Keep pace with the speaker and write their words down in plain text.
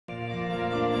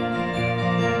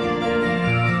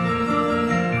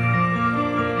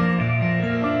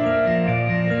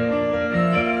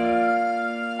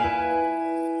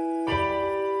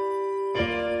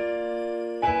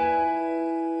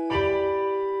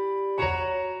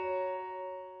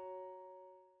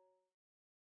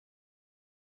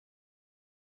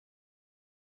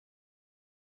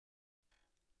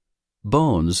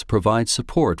Bones provide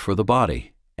support for the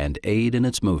body and aid in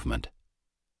its movement.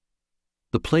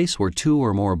 The place where two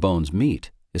or more bones meet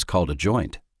is called a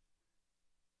joint.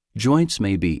 Joints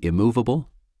may be immovable,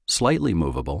 slightly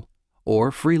movable,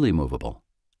 or freely movable.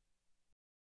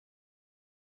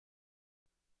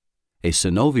 A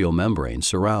synovial membrane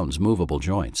surrounds movable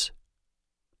joints.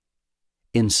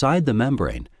 Inside the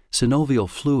membrane, synovial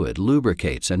fluid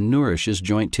lubricates and nourishes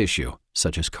joint tissue,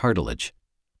 such as cartilage.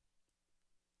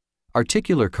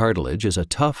 Articular cartilage is a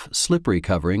tough, slippery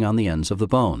covering on the ends of the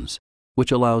bones,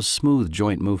 which allows smooth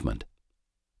joint movement.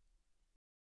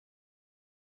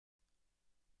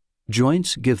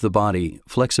 Joints give the body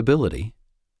flexibility,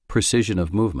 precision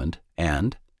of movement,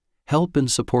 and help in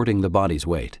supporting the body's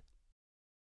weight.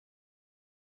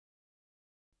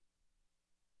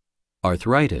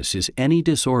 Arthritis is any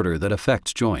disorder that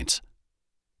affects joints.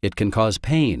 It can cause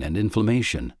pain and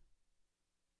inflammation.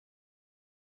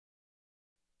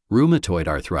 Rheumatoid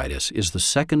arthritis is the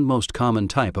second most common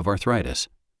type of arthritis.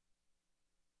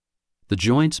 The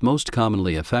joints most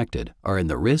commonly affected are in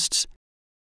the wrists,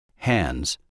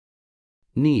 hands,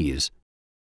 knees,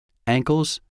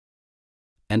 ankles,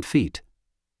 and feet.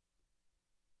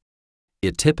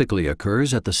 It typically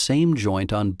occurs at the same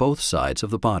joint on both sides of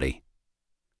the body.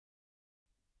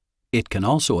 It can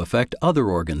also affect other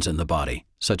organs in the body,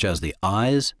 such as the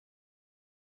eyes,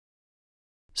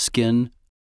 skin,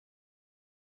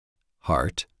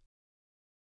 heart,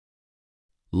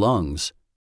 lungs,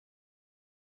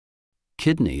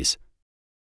 kidneys,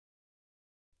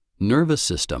 nervous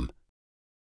system,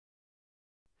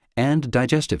 and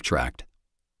digestive tract.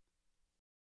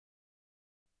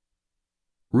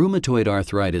 Rheumatoid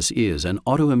arthritis is an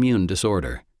autoimmune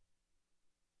disorder.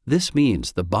 This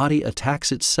means the body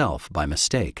attacks itself by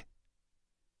mistake.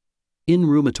 In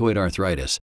rheumatoid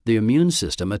arthritis, the immune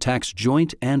system attacks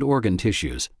joint and organ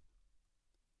tissues.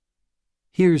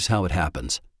 Here's how it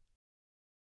happens.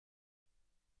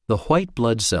 The white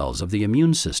blood cells of the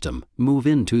immune system move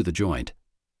into the joint.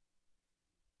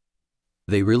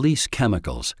 They release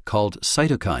chemicals called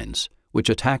cytokines, which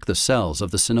attack the cells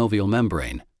of the synovial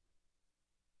membrane.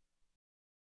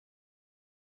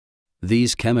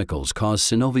 These chemicals cause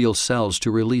synovial cells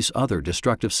to release other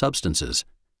destructive substances.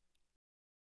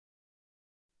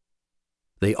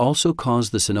 They also cause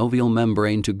the synovial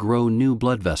membrane to grow new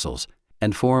blood vessels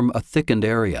and form a thickened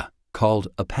area called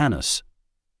a pannus.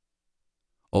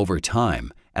 Over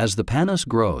time, as the pannus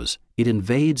grows, it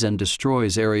invades and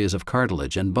destroys areas of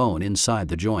cartilage and bone inside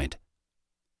the joint.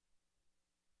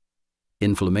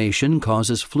 Inflammation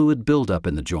causes fluid buildup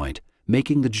in the joint,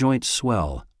 making the joint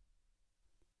swell.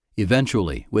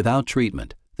 Eventually, without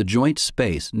treatment, the joint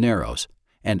space narrows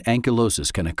and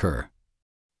ankylosis can occur.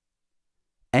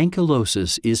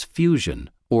 Ankylosis is fusion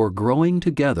or growing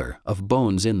together of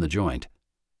bones in the joint.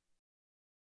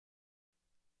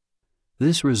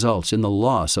 This results in the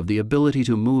loss of the ability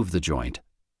to move the joint.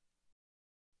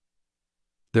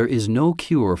 There is no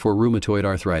cure for rheumatoid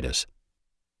arthritis.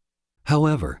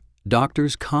 However,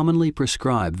 doctors commonly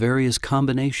prescribe various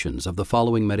combinations of the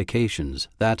following medications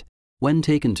that, when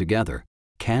taken together,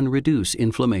 can reduce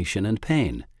inflammation and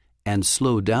pain and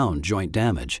slow down joint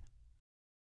damage.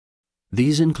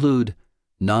 These include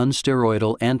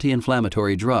non-steroidal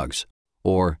anti-inflammatory drugs,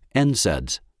 or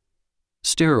NSAIDs,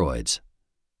 steroids,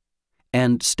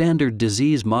 and standard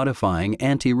disease-modifying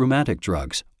anti-rheumatic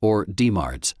drugs, or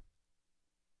DMARDs.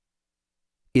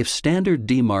 If standard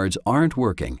DMARDs aren't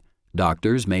working,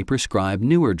 doctors may prescribe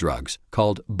newer drugs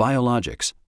called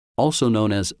biologics, also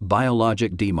known as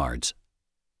biologic DMARDs.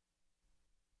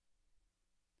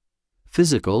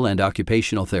 Physical and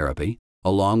occupational therapy,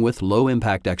 along with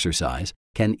low-impact exercise,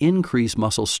 can increase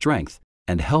muscle strength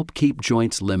and help keep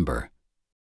joints limber.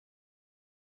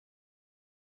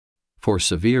 For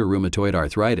severe rheumatoid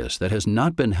arthritis that has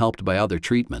not been helped by other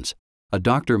treatments, a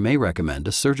doctor may recommend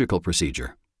a surgical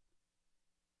procedure.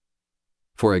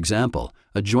 For example,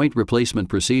 a joint replacement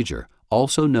procedure,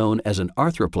 also known as an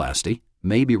arthroplasty,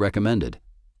 may be recommended.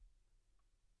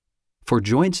 For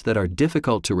joints that are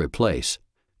difficult to replace,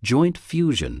 joint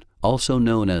fusion, also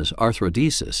known as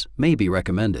Arthrodesis, may be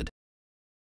recommended.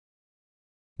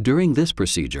 During this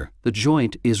procedure, the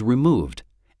joint is removed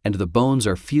and the bones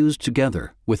are fused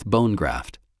together with bone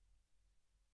graft.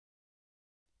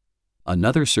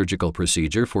 Another surgical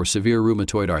procedure for severe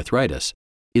rheumatoid arthritis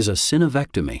is a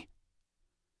synovectomy.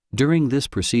 During this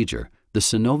procedure, the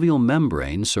synovial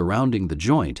membrane surrounding the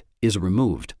joint is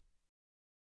removed.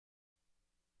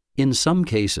 In some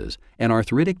cases, an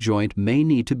arthritic joint may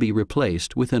need to be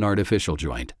replaced with an artificial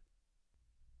joint.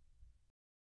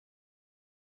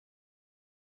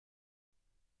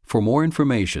 For more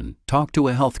information, talk to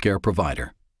a healthcare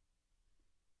provider.